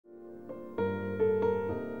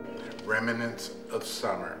remnants of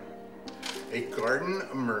summer. A garden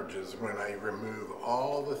emerges when I remove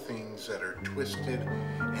all the things that are twisted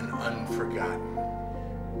and unforgotten.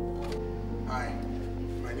 Hi,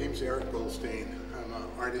 my name's Goldstein. I'm an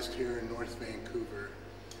artist here in North Vancouver.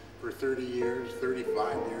 For 30 years,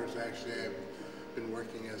 35 years actually, I've been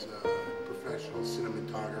working as a professional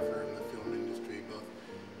cinematographer in the film industry, both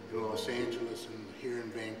in Los Angeles and here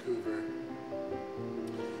in Vancouver.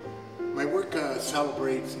 My work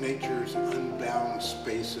celebrates nature's unbound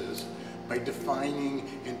spaces by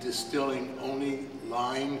defining and distilling only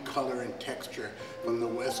line, color, and texture from the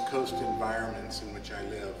West Coast environments in which I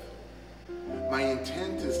live. My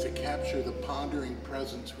intent is to capture the pondering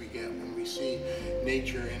presence we get when we see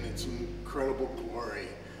nature in its incredible glory,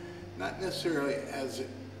 not necessarily as it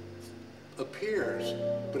appears,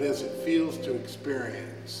 but as it feels to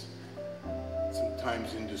experience.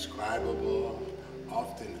 Sometimes indescribable,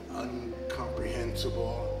 often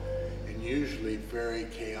incomprehensible, and usually very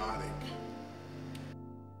chaotic.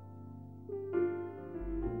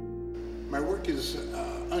 My work is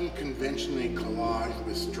unconventionally collaged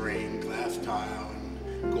with strained glass tile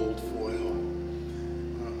and gold foil,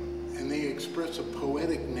 and they express a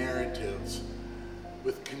poetic narratives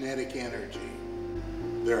with kinetic energy.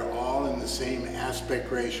 They're all in the same aspect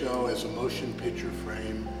ratio as a motion picture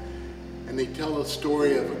frame, and they tell a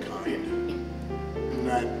story of a kind.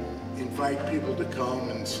 And I invite people to come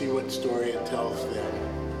and see what story it tells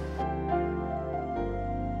them.